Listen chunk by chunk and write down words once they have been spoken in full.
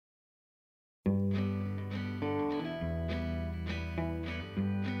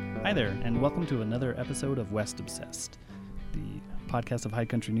Hi there, and welcome to another episode of West Obsessed, the podcast of High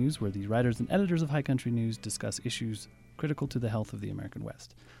Country News, where the writers and editors of High Country News discuss issues critical to the health of the American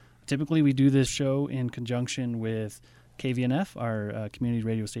West. Typically, we do this show in conjunction with KVNF, our community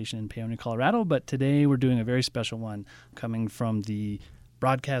radio station in Paonia, Colorado, but today we're doing a very special one coming from the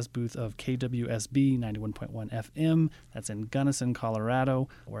broadcast booth of KWSB 91.1 FM. That's in Gunnison, Colorado,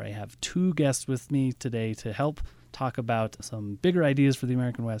 where I have two guests with me today to help talk about some bigger ideas for the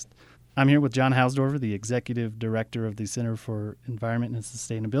American West. I'm here with John Hausdorfer, the Executive Director of the Center for Environment and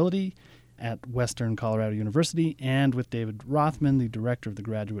Sustainability at Western Colorado University, and with David Rothman, the Director of the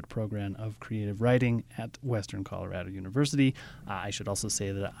Graduate Program of Creative Writing at Western Colorado University. I should also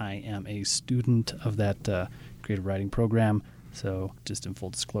say that I am a student of that creative writing program, so just in full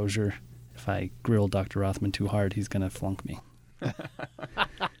disclosure, if I grill Dr. Rothman too hard, he's going to flunk me.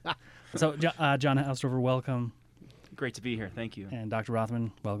 So, John Hausdorfer, welcome. Great to be here. Thank you. And Dr.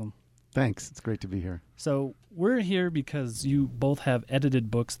 Rothman, welcome. Thanks. It's great to be here. So we're here because you both have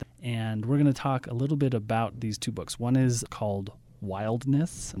edited books, and we're going to talk a little bit about these two books. One is called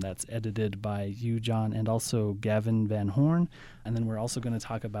Wildness, and that's edited by you, John, and also Gavin Van Horn. And then we're also going to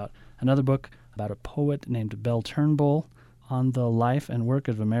talk about another book about a poet named Belle Turnbull on the life and work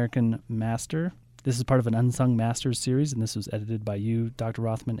of American Master. This is part of an Unsung Masters series, and this was edited by you, Dr.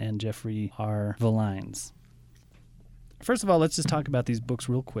 Rothman, and Jeffrey R. Valines. First of all, let's just talk about these books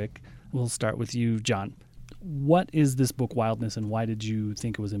real quick. We'll start with you, John. What is this book, Wildness, and why did you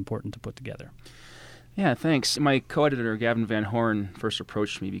think it was important to put together? Yeah, thanks. My co-editor, Gavin Van Horn, first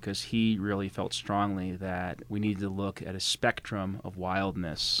approached me because he really felt strongly that we needed to look at a spectrum of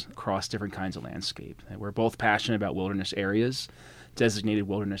wildness across different kinds of landscape. We're both passionate about wilderness areas, designated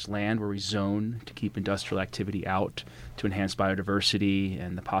wilderness land where we zone to keep industrial activity out, to enhance biodiversity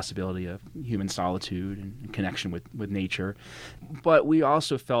and the possibility of human solitude and connection with nature. But we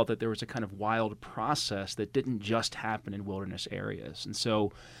also felt that there was a kind of wild process that didn't just happen in wilderness areas. And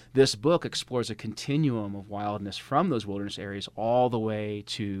so this book explores a continuum of wildness from those wilderness areas all the way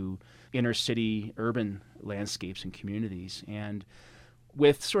to inner city urban landscapes and communities, and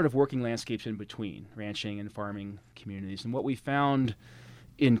with sort of working landscapes in between, ranching and farming communities. And what we found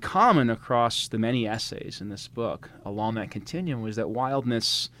in common across the many essays in this book along that continuum was that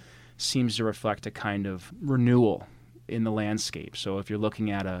wildness seems to reflect a kind of renewal in the landscape. So if you're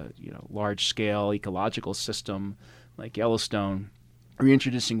looking at a large-scale ecological system like Yellowstone,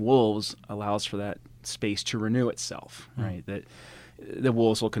 reintroducing wolves allows for that space to renew itself, right? That the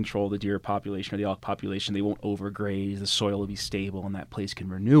wolves will control the deer population or the elk population. They won't overgraze. The soil will be stable, and that place can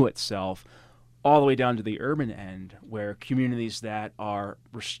renew itself, all the way down to the urban end, where communities that are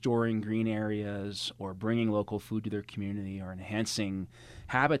restoring green areas or bringing local food to their community or enhancing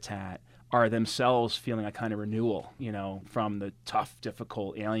habitat are themselves feeling a kind of renewal, from the tough,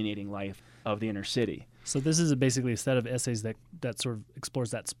 difficult, alienating life of the inner city. So this is basically a set of essays that sort of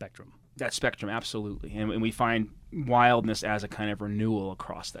explores that spectrum. That spectrum, absolutely. And we find wildness as a kind of renewal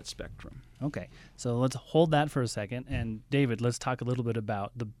across that spectrum. Okay, so let's hold that for a second. And David, let's talk a little bit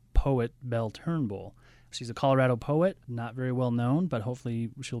about the poet Belle Turnbull. She's a Colorado poet, not very well known, but hopefully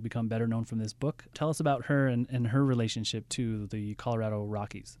she'll become better known from this book. Tell us about her and her relationship to the Colorado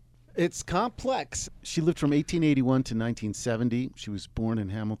Rockies. It's complex. She lived from 1881 to 1970. She was born in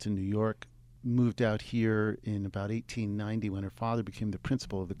Hamilton, New York, moved out here in about 1890 when her father became the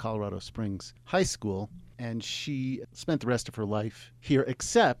principal of the Colorado Springs High School, and she spent the rest of her life here,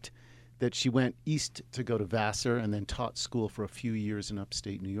 except that she went east to go to Vassar and then taught school for a few years in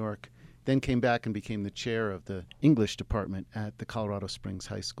upstate New York, then came back and became the chair of the English department at the Colorado Springs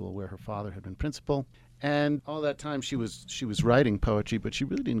High School where her father had been principal. And all that time she was writing poetry, but she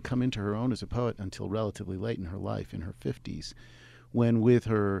really didn't come into her own as a poet until relatively late in her life, in her 50s, when with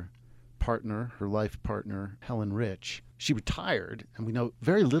her life partner, Helen Rich, she retired, and we know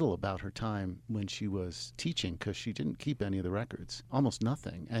very little about her time when she was teaching because she didn't keep any of the records, almost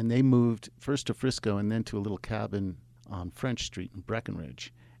nothing. And they moved first to Frisco and then to a little cabin on French Street in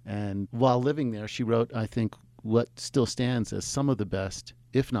Breckenridge. And while living there, she wrote, I think, what still stands as some of the best,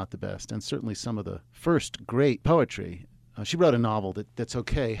 if not the best, and certainly some of the first great poetry. She wrote a novel that's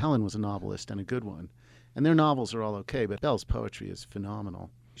okay. Helen was a novelist and a good one. And their novels are all okay, but Belle's poetry is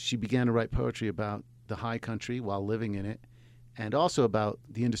phenomenal. She began to write poetry about the high country while living in it, and also about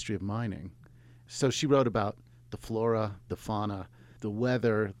the industry of mining. So she wrote about the flora, the fauna, the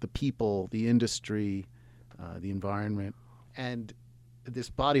weather, the people, the industry, the environment. And this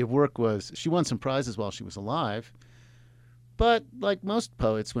body of work she won some prizes while she was alive, but like most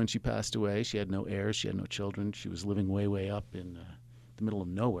poets, when she passed away, she had no heirs, she had no children. She was living way, way up in the middle of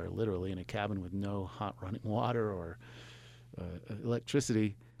nowhere, literally, in a cabin with no hot running water or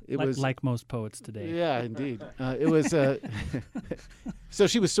electricity. It like, was like most poets today. Yeah, indeed. It was so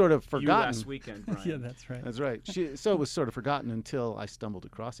she was sort of You forgotten. last weekend, Brian. Yeah, that's right. That's right. So it was sort of forgotten until I stumbled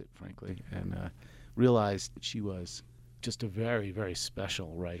across it, frankly, and realized she was just a very, very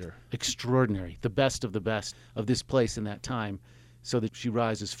special writer, extraordinary, the best of this place in that time, so that she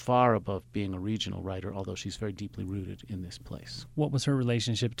rises far above being a regional writer, although she's very deeply rooted in this place. What was her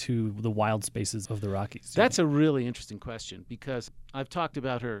relationship to the wild spaces of the Rockies? That's a really interesting question, because I've talked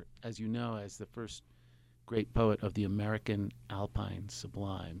about her, as you know, as the first great poet of the American Alpine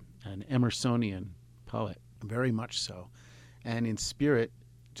Sublime, an Emersonian poet, very much so. And in spirit,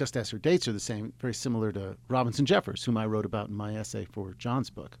 just as her dates are the same, very similar to Robinson Jeffers, whom I wrote about in my essay for John's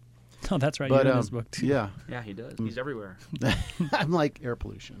book. Oh, that's right. But, You're in this book, too. Yeah. Yeah, he does. He's everywhere. I'm like air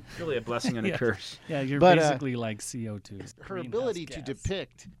pollution. Really a blessing and a Yeah. curse. Yeah, you're But, basically like CO2. Her greenhouse ability to gas.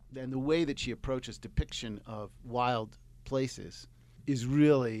 depict and the way that she approaches depiction of wild places is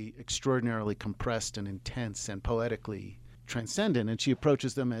really extraordinarily compressed and intense and poetically transcendent, and she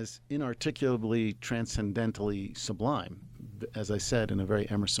approaches them as inarticulably transcendentally sublime, as I said, in a very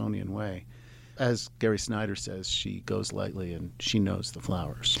Emersonian way. As Gary Snyder says, she goes lightly and she knows the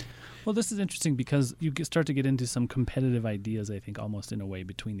flowers. Well, this is interesting because you start to get into some competitive ideas, I think, almost in a way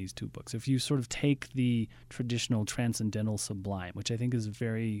between these two books. If you sort of take the traditional transcendental sublime, which I think is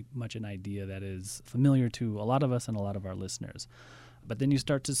very much an idea that is familiar to a lot of us and a lot of our listeners, but then you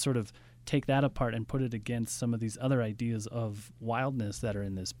start to sort of take that apart and put it against some of these other ideas of wildness that are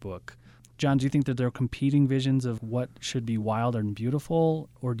in this book. John, do you think that there are competing visions of what should be wild and beautiful,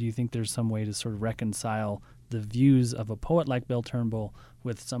 or do you think there's some way to sort of reconcile the views of a poet like Bill Turnbull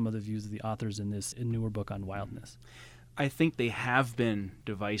with some of the views of the authors in this newer book on wildness? I think they have been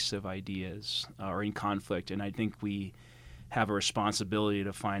divisive ideas or in conflict, and I think we have a responsibility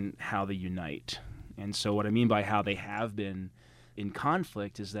to find how they unite. And so what I mean by how they have been in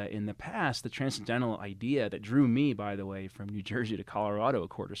conflict is that in the past, the transcendental idea that drew me, by the way, from New Jersey to Colorado a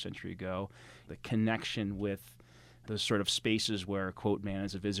quarter century ago, the connection with those sort of spaces where, quote, man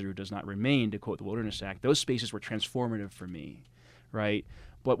is a visitor who does not remain, to quote the Wilderness Act, those spaces were transformative for me, right?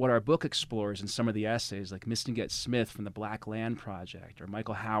 But what our book explores in some of the essays, like Mistinguett Smith from the Black Land Project or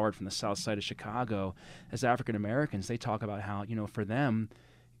Michael Howard from the South Side of Chicago, as African Americans, they talk about how, for them,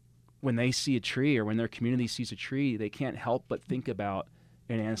 when they see a tree or when their community sees a tree, they can't help but think about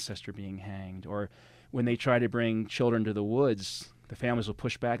an ancestor being hanged. Or when they try to bring children to the woods, the families will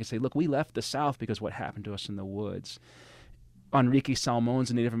push back and say, look, we left the South because what happened to us in the woods. Enrique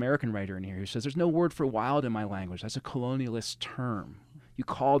Salmon's a Native American writer in here who says, there's no word for wild in my language. That's a colonialist term. You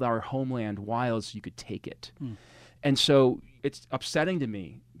called our homeland wild so you could take it. And so it's upsetting to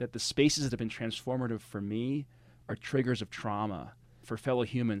me that the spaces that have been transformative for me are triggers of trauma for fellow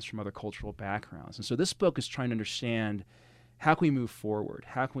humans from other cultural backgrounds. And so this book is trying to understand, how can we move forward?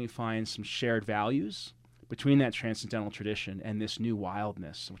 How can we find some shared values between that transcendental tradition and this new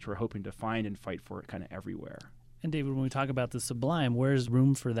wildness, which we're hoping to find and fight for kind of everywhere? And David, when we talk about the sublime, where's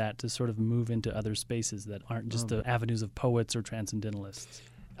room for that to sort of move into other spaces that aren't just the avenues of poets or transcendentalists?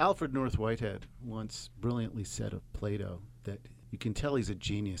 Alfred North Whitehead once brilliantly said of Plato that you can tell he's a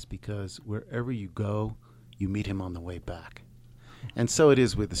genius because wherever you go, you meet him on the way back. And so it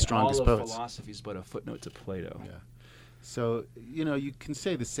is with the strongest All of poets. philosophy is but a footnote to Plato. Yeah. So, you can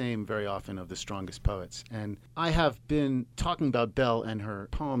say the same very often of the strongest poets. And I have been talking about Belle and her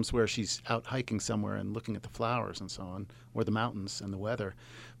poems where she's out hiking somewhere and looking at the flowers and so on, or the mountains and the weather.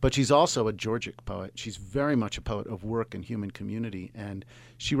 But she's also a Georgic poet. She's very much a poet of work and human community. And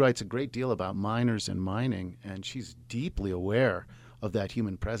she writes a great deal about miners and mining. And she's deeply aware of that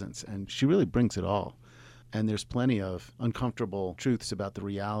human presence. And she really brings it all. And there's plenty of uncomfortable truths about the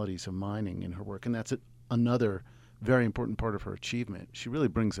realities of mining in her work. And that's another very important part of her achievement. She really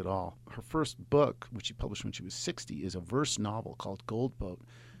brings it all. Her first book, which she published when she was 60, is a verse novel called Gold Boat,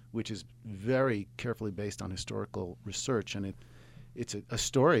 which is very carefully based on historical research. And it's a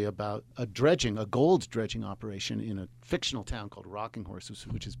story about a gold dredging operation in a fictional town called Rocking Horse,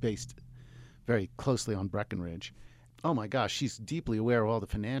 which is based very closely on Breckenridge. Oh my gosh, she's deeply aware of all the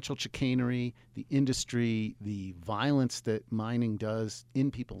financial chicanery, the industry, the violence that mining does in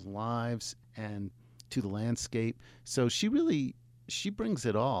people's lives and to the landscape. So she brings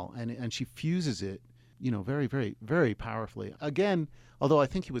it all, and she fuses it, very, very, very powerfully. Again, although I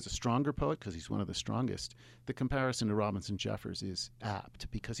think he was a stronger poet because he's one of the strongest, the comparison to Robinson Jeffers is apt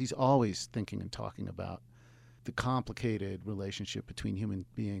because he's always thinking and talking about the complicated relationship between human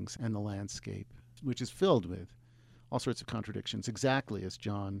beings and the landscape, which is filled with all sorts of contradictions, exactly as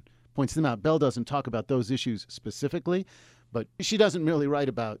John points them out. Belle doesn't talk about those issues specifically, but she doesn't merely write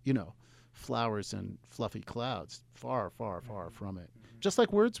about, flowers and fluffy clouds. Far, far, far from it. Just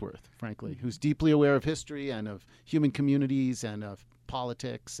like Wordsworth, frankly, who's deeply aware of history and of human communities and of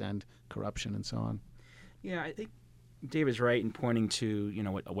politics and corruption and so on. Yeah, I think David's right in pointing to,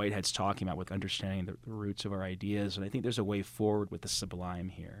 what Whitehead's talking about with understanding the roots of our ideas. And I think there's a way forward with the sublime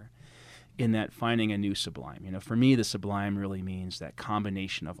here, in that finding a new sublime. For me, the sublime really means that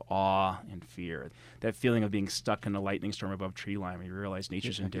combination of awe and fear, that feeling of being stuck in a lightning storm above tree line where you realize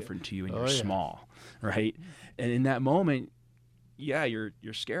nature's indifferent to you and you're small, right? And in that moment, yeah, you're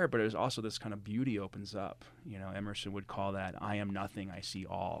scared, but there's also this kind of beauty opens up. Emerson would call that, I am nothing, I see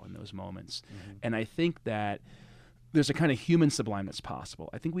all, in those moments. Mm-hmm. And I think that there's a kind of human sublime that's possible.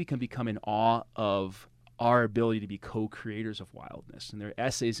 I think we can become in awe of our ability to be co-creators of wildness. And there are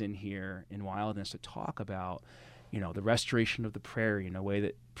essays in here in Wildness that talk about, the restoration of the prairie in a way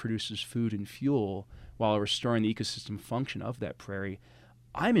that produces food and fuel while restoring the ecosystem function of that prairie.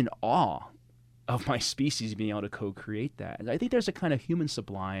 I'm in awe of my species being able to co-create that. And I think there's a kind of human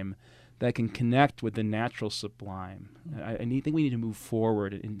sublime that can connect with the natural sublime. I think we need to move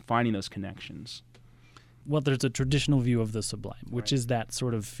forward in finding those connections. Well, there's a traditional view of the sublime, which is that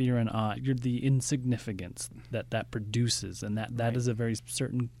sort of fear and awe. You're the insignificance that produces, and that is a very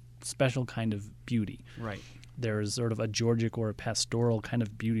certain special kind of beauty. Right. There is sort of a Georgic or a pastoral kind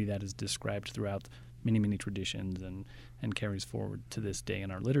of beauty that is described throughout many, many traditions and carries forward to this day in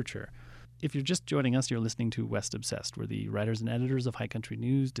our literature. If you're just joining us, you're listening to West Obsessed, where the writers and editors of High Country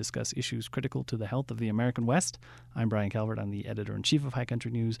News discuss issues critical to the health of the American West. I'm Brian Calvert. I'm the editor-in-chief of High Country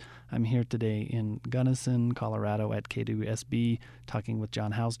News. I'm here today in Gunnison, Colorado at K2SB, talking with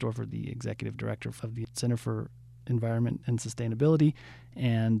John Hausdorfer, the executive director of the Center for Environment and Sustainability,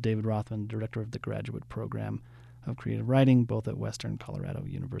 and David Rothman, director of the graduate program of creative writing, both at Western Colorado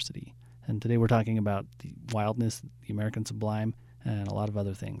University. And today we're talking about the wildness, the American sublime, and a lot of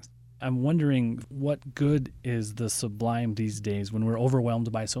other things. I'm wondering, what good is the sublime these days when we're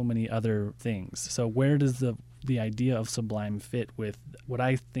overwhelmed by so many other things? So where does the idea of sublime fit with what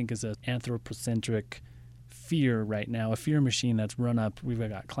I think is an anthropocentric fear right now, a fear machine that's run up? We've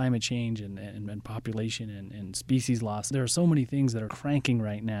got climate change and population and species loss. There are so many things that are cranking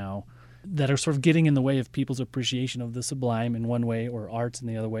right now that are sort of getting in the way of people's appreciation of the sublime in one way, or arts in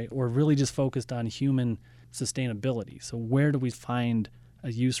the other way, or really just focused on human sustainability. So where do we find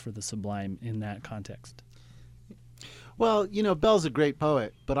a use for the sublime in that context? Well, Bell's a great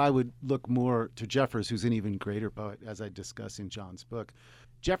poet, but I would look more to Jeffers, who's an even greater poet, as I discuss in John's book.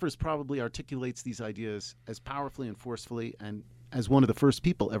 Jeffers probably articulates these ideas as powerfully and forcefully and as one of the first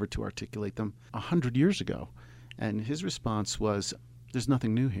people ever to articulate them 100 years ago. And his response was, there's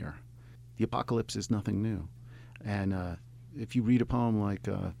nothing new here. The apocalypse is nothing new. And if you read a poem like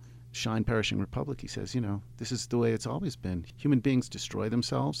Shine, Perishing Republic, he says, this is the way it's always been. Human beings destroy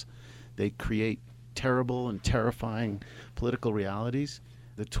themselves. They create terrible and terrifying political realities.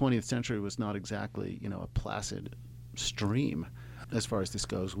 The 20th century was not exactly, a placid stream as far as this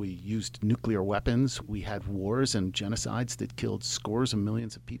goes. We used nuclear weapons. We had wars and genocides that killed scores of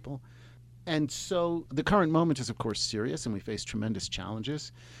millions of people. And so the current moment is, of course, serious, and we face tremendous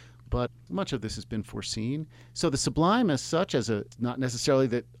challenges. But much of this has been foreseen. So the sublime as such, not necessarily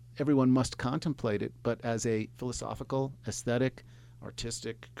that everyone must contemplate it, but as a philosophical, aesthetic,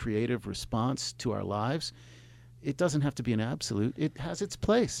 artistic, creative response to our lives, it doesn't have to be an absolute. It has its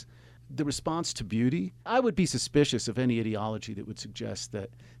place. The response to beauty, I would be suspicious of any ideology that would suggest that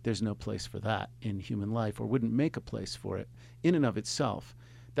there's no place for that in human life, or wouldn't make a place for it in and of itself.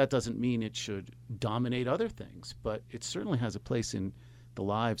 That doesn't mean it should dominate other things, but it certainly has a place in the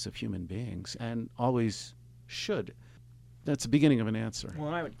lives of human beings, and always should. That's the beginning of an answer.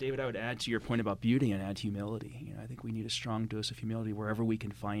 Well, David, I would add to your point about beauty and add humility. I think we need a strong dose of humility wherever we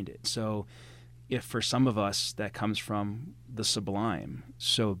can find it. So if for some of us that comes from the sublime,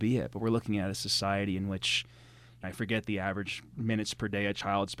 so be it. But we're looking at a society in which, I forget the average minutes per day a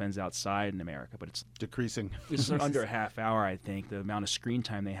child spends outside in America, but it's decreasing. It's under a half hour, I think, the amount of screen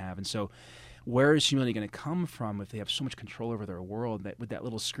time they have. And so where is humility going to come from if they have so much control over their world that with that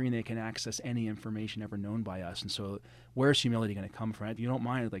little screen they can access any information ever known by us? And so where's humility going to come from? If you don't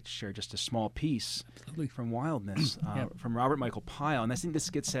mind, I'd like to share just a small piece from Wildness from Robert Michael Pyle. And I think this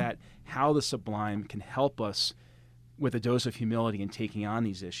gets at how the sublime can help us with a dose of humility in taking on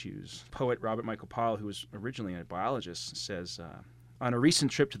these issues. Poet Robert Michael Pyle, who was originally a biologist, says, on a recent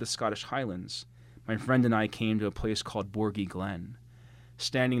trip to the Scottish Highlands, my friend and I came to a place called Borgie Glen.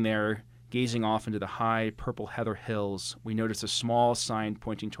 Standing there, gazing off into the high purple heather hills, we noticed a small sign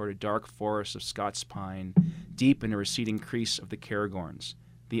pointing toward a dark forest of Scots pine, deep in a receding crease of the Cairngorms.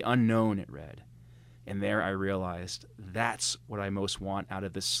 The unknown, it read. And there I realized that's what I most want out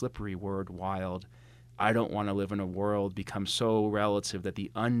of this slippery word wild. I don't want to live in a world become so relative that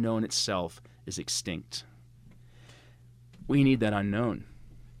the unknown itself is extinct. We need that unknown.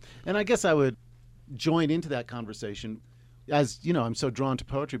 And I guess I would join into that conversation. As you know, I'm so drawn to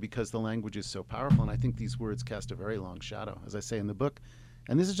poetry because the language is so powerful, and I think these words cast a very long shadow, as I say in the book.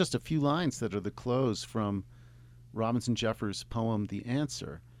 And this is just a few lines that are the close from Robinson Jeffers' poem The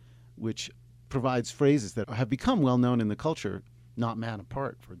Answer, which provides phrases that have become well known in the culture, not man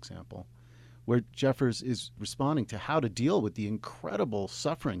apart, for example, where Jeffers is responding to how to deal with the incredible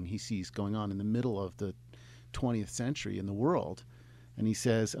suffering he sees going on in the middle of the 20th century in the world. And he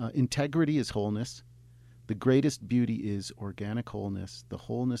says, integrity is wholeness. The greatest beauty is organic wholeness, the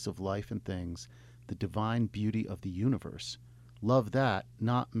wholeness of life and things, the divine beauty of the universe. Love that,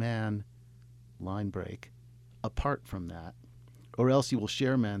 not man, line break, apart from that, or else you will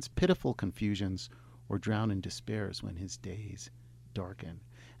share man's pitiful confusions or drown in despairs when his days darken.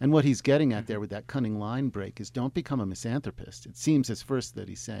 And what he's getting at there with that cunning line break is don't become a misanthropist. It seems at first that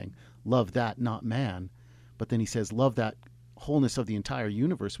he's saying, love that, not man, but then he says, love that wholeness of the entire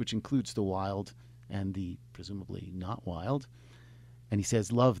universe, which includes the wild and the presumably not wild. And he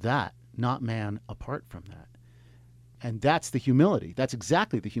says, love that, not man, apart from that. And that's the humility. That's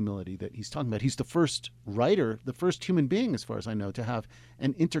exactly the humility that he's talking about. He's the first writer, the first human being, as far as I know, to have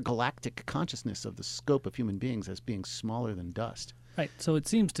an intergalactic consciousness of the scope of human beings as being smaller than dust. Right. So it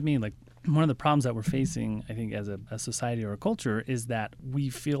seems to me like one of the problems that we're facing, I think, as a society or a culture is that we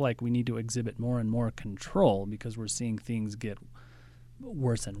feel like we need to exhibit more and more control because we're seeing things get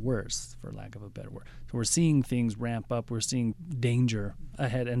worse and worse, for lack of a better word. So we're seeing things ramp up. We're seeing danger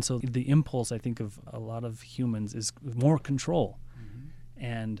ahead. And so the impulse, I think, of a lot of humans is more control. Mm-hmm.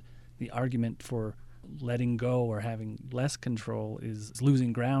 And the argument for letting go or having less control is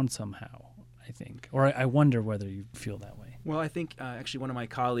losing ground somehow, I think. Or I wonder whether you feel that way. Well, I think actually one of my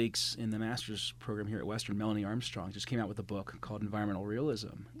colleagues in the master's program here at Western, Melanie Armstrong, just came out with a book called Environmental Realism,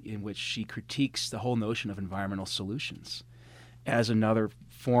 in which she critiques the whole notion of environmental solutions as another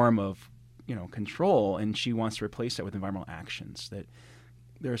form of, control, and she wants to replace that with environmental actions. That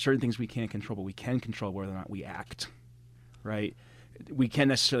there are certain things we can't control, but we can control whether or not we act, right? We can't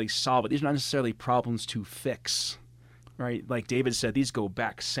necessarily solve it. These are not necessarily problems to fix, right? Like David said, these go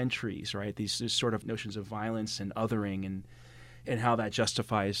back centuries, right? These sort of notions of violence and othering and how that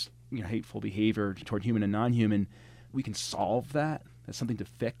justifies, hateful behavior toward human and non-human. We can solve that. That's something to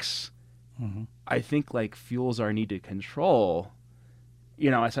fix. Mm-hmm. I think like fuels our need to control.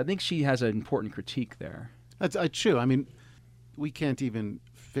 So I think she has an important critique there. That's true. I mean, we can't even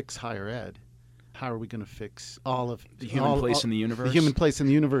fix higher ed. How are we going to fix all of the human place in the universe? The human place in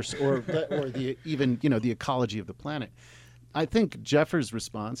the universe, or the even the ecology of the planet. I think Jeffers'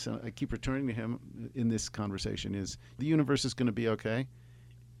 response, and I keep returning to him in this conversation, is the universe is going to be okay.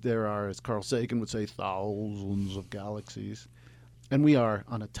 There are, as Carl Sagan would say, thousands of galaxies, and we are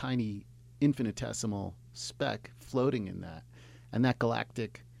on a tiny, infinitesimal speck floating in that. And that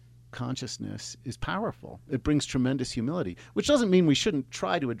galactic consciousness is powerful. It brings tremendous humility, which doesn't mean we shouldn't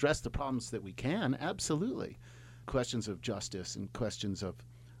try to address the problems that we can. Absolutely. Questions of justice and questions of,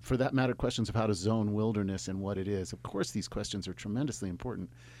 for that matter, questions of how to zone wilderness and what it is. Of course, these questions are tremendously important.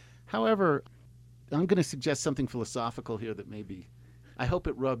 However, I'm going to suggest something philosophical here that maybe, I hope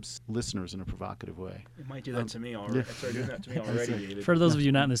it rubs listeners in a provocative way. It might do that to me already. It started doing that to me already, David. For those of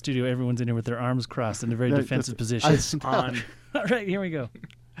you not in the studio, everyone's in here with their arms crossed in a very defensive position. On. All right, here we go.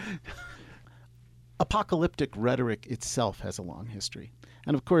 Apocalyptic rhetoric itself has a long history.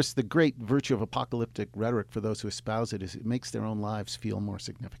 And of course, the great virtue of apocalyptic rhetoric for those who espouse it is it makes their own lives feel more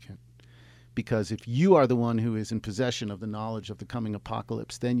significant. Because if you are the one who is in possession of the knowledge of the coming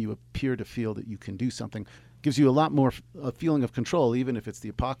apocalypse, then you appear to feel that you can do something. Gives you a lot more a feeling of control, even if it's the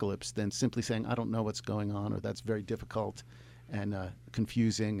apocalypse, than simply saying, I don't know what's going on, or that's very difficult and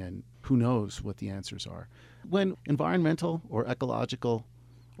confusing, and who knows what the answers are. When environmental or ecological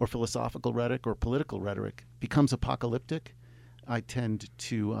or philosophical rhetoric or political rhetoric becomes apocalyptic, I tend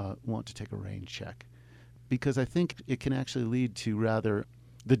to want to take a rain check, because I think it can actually lead to rather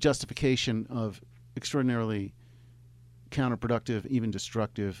the justification of extraordinarily counterproductive, even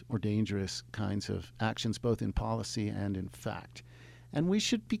destructive or dangerous kinds of actions, both in policy and in fact. And we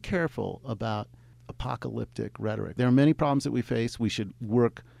should be careful about apocalyptic rhetoric. There are many problems that we face. We should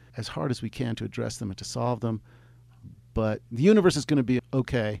work as hard as we can to address them and to solve them. But the universe is going to be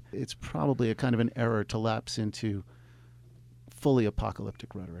okay. It's probably a kind of an error to lapse into fully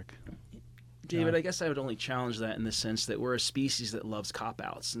apocalyptic rhetoric. David, I guess I would only challenge that in the sense that we're a species that loves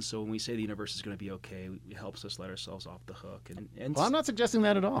cop-outs. And so when we say the universe is going to be okay, it helps us let ourselves off the hook. And well, I'm not suggesting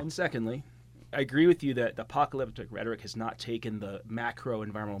that at all. And secondly, I agree with you that the apocalyptic rhetoric has not taken the macro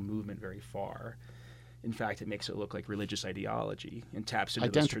environmental movement very far. In fact, it makes it look like religious ideology and taps into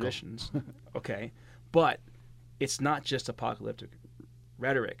those traditions. Okay. But it's not just apocalyptic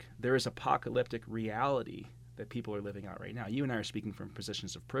rhetoric. There is apocalyptic reality that people are living out right now. You and I are speaking from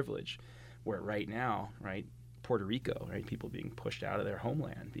positions of privilege, where right now, right, Puerto Rico, right, people being pushed out of their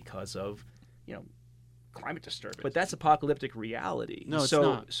homeland because of, climate disturbance. But that's apocalyptic reality. No, it's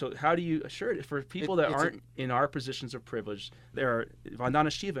not. So how do you assure it for people that aren't in our positions of privilege? Vandana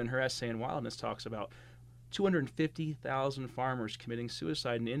Shiva in her essay in Wildness talks about 250,000 farmers committing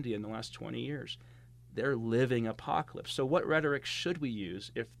suicide in India in the last 20 years. They're living apocalypse. So what rhetoric should we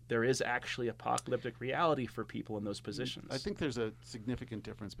use if there is actually apocalyptic reality for people in those positions? I think there's a significant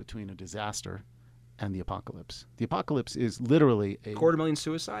difference between a disaster and the apocalypse. The apocalypse is literally a 250,000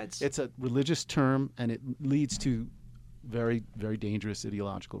 suicides? It's a religious term, and it leads to very, very dangerous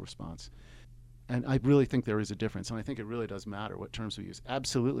ideological response. And I really think there is a difference, and I think it really does matter what terms we use.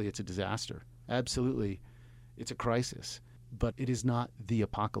 Absolutely, it's a disaster. Absolutely, it's a crisis. But it is not the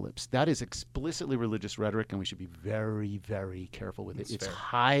apocalypse. That is explicitly religious rhetoric, and we should be very, very careful with it. It's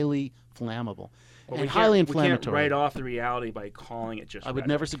highly flammable and highly inflammatory. We can't write off the reality by calling it just I would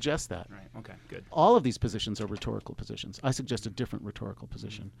never suggest that. Right. Okay, good. All of these positions are rhetorical positions. I suggest a different rhetorical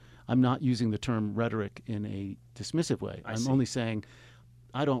position. I'm not using the term rhetoric in a dismissive way. I'm only saying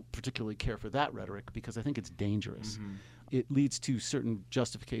I don't particularly care for that rhetoric because I think it's dangerous. Mm-hmm. It leads to certain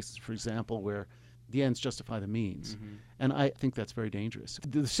justifications, for example, where the ends justify the means. Mm-hmm. And I think that's very dangerous.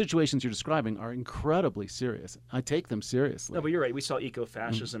 The situations you're describing are incredibly serious. I take them seriously. No, but you're right. We saw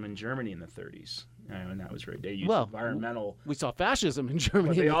eco-fascism in Germany in the 30s. And that was they used environmental... We saw fascism in Germany.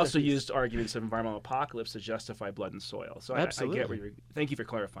 But they also used arguments of environmental apocalypse to justify blood and soil. So absolutely. I get where you're... Thank you for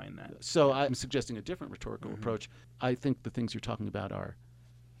clarifying that. So I'm suggesting a different rhetorical approach. I think the things you're talking about are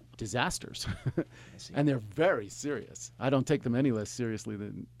disasters. And they're very serious. I don't take them any less seriously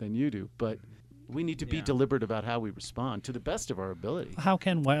than you do. But... we need to be deliberate about how we respond to the best of our ability. How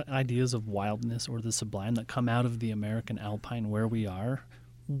can ideas of wildness or the sublime that come out of the American Alpine where we are,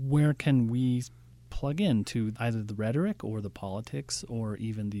 where can we plug into either the rhetoric or the politics or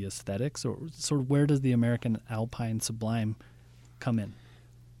even the aesthetics, or sort of where does the American Alpine sublime come in?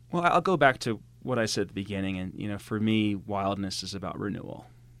 Well, I'll go back to what I said at the beginning, and for me, wildness is about renewal,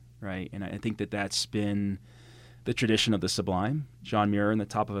 right? And I think that's been the tradition of the sublime. John Muir, in the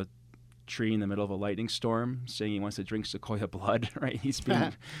top of a tree in the middle of a lightning storm, saying he wants to drink Sequoia blood, right? He's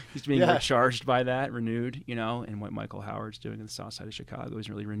being recharged by that, renewed, and what Michael Howard's doing in the south side of Chicago is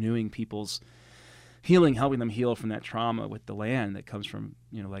really renewing people's healing, helping them heal from that trauma with the land that comes from,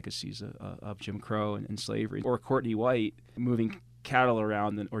 legacies of Jim Crow and slavery. Or Courtney White moving cattle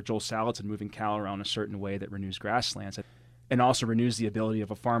around, or Joel Salatin moving cattle around a certain way that renews grasslands. And also renews the ability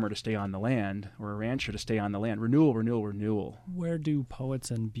of a farmer to stay on the land or a rancher to stay on the land. Renewal, renewal, renewal. Where do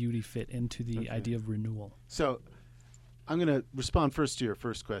poets and beauty fit into the idea of renewal? So I'm going to respond first to your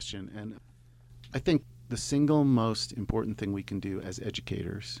first question. And I think the single most important thing we can do as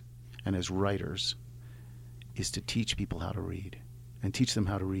educators and as writers is to teach people how to read, and teach them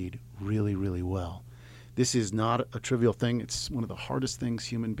how to read really, really well. This is not a trivial thing. It's one of the hardest things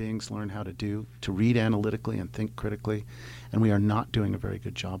human beings learn how to do, to read analytically and think critically. And we are not doing a very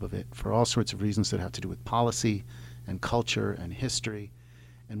good job of it for all sorts of reasons that have to do with policy and culture and history.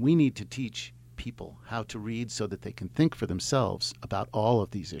 And we need to teach people how to read so that they can think for themselves about all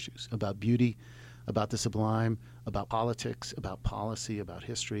of these issues, about beauty, about the sublime, about politics, about policy, about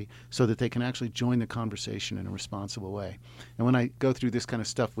history, so that they can actually join the conversation in a responsible way. And when I go through this kind of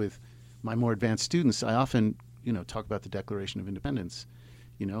stuff with my more advanced students, I often, talk about the Declaration of Independence.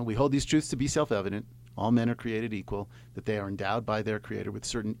 We hold these truths to be self-evident. All men are created equal, that they are endowed by their Creator with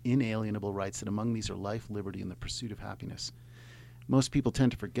certain inalienable rights, that among these are life, liberty, and the pursuit of happiness. Most people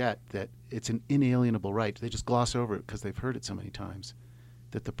tend to forget that it's an inalienable right. They just gloss over it because they've heard it so many times,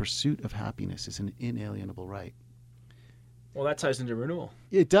 that the pursuit of happiness is an inalienable right. Well, that ties into renewal.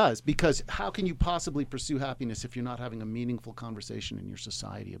 It does, because how can you possibly pursue happiness if you're not having a meaningful conversation in your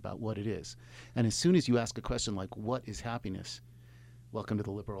society about what it is? And as soon as you ask a question like, what is happiness? Welcome to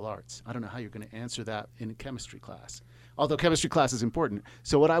the liberal arts. I don't know how you're going to answer that in a chemistry class, although chemistry class is important.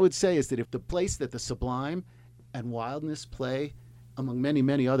 So what I would say is that if the place that the sublime and wildness play among many,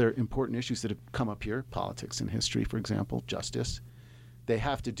 many other important issues that have come up here, politics and history, for example, justice, they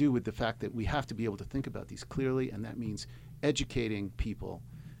have to do with the fact that we have to be able to think about these clearly, and that means educating people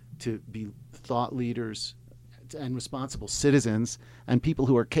to be thought leaders and responsible citizens and people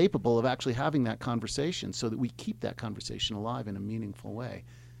who are capable of actually having that conversation so that we keep that conversation alive in a meaningful way.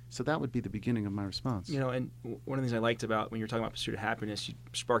 So that would be the beginning of my response. You know, and one of the things I liked about when you were talking about Pursuit of Happiness, you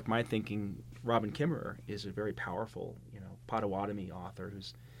sparked my thinking. Robin Kimmerer is a very powerful, Potawatomi author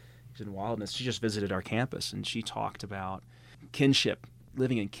who's in Wildness. She just visited our campus, and she talked about kinship,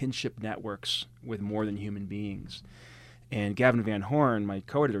 living in kinship networks with more than human beings. And Gavin Van Horn, my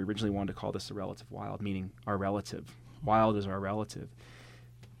co-editor, originally wanted to call this the relative wild, meaning our relative. Wild is our relative.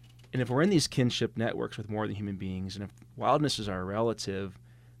 And if we're in these kinship networks with more than human beings, and if wildness is our relative,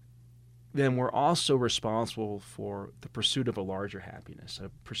 then we're also responsible for the pursuit of a larger happiness, a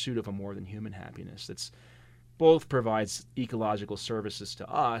pursuit of a more than human happiness that's both provides ecological services to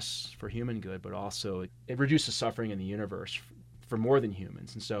us for human good, but also it reduces suffering in the universe for more than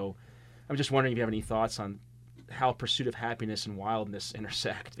humans. And so I'm just wondering if you have any thoughts on how pursuit of happiness and wildness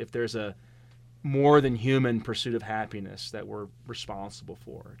intersect, if there's a more than human pursuit of happiness that we're responsible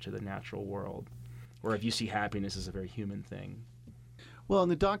for to the natural world, or if you see happiness as a very human thing. Well, in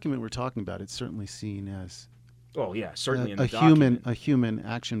the document we're talking about, it's certainly seen as certainly in the document. A human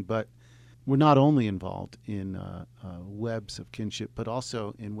action, but we're not only involved in webs of kinship, but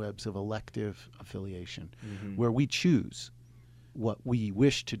also in webs of elective affiliation, where we choose what we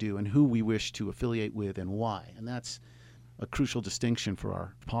wish to do and who we wish to affiliate with and why. And that's a crucial distinction for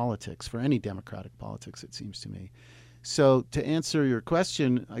our politics, for any democratic politics, it seems to me. So to answer your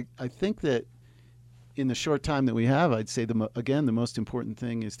question, I think that in the short time that we have, I'd say, the most important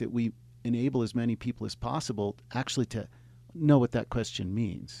thing is that we enable as many people as possible actually to know what that question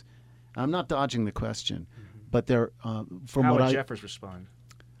means. I'm not dodging the question, but How would Jeffers respond?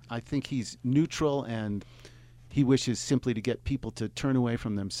 I think he's neutral, and he wishes simply to get people to turn away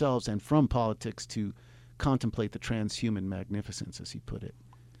from themselves and from politics to contemplate the transhuman magnificence, as he put it.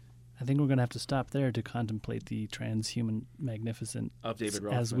 I think we're going to have to stop there to contemplate the transhuman magnificence of David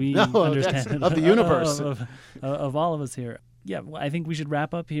Rothman, as we understand it, of the universe, of all of us here. Yeah, well, I think we should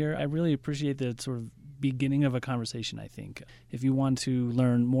wrap up here. I really appreciate the sort of beginning of a conversation, I think. If you want to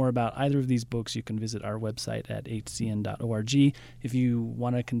learn more about either of these books, you can visit our website at hcn.org. If you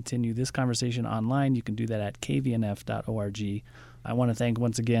want to continue this conversation online, you can do that at kvnf.org. I want to thank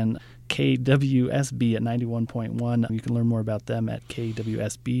once again KWSB at 91.1. You can learn more about them at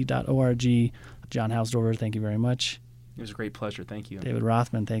kwsb.org. John Hausdorfer, thank you very much. It was a great pleasure. Thank you. David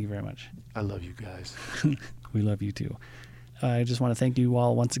Rothman, thank you very much. I love you guys. We love you too. I just want to thank you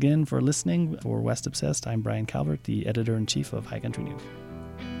all once again for listening. For West Obsessed, I'm Brian Calvert, the editor-in-chief of High Country News.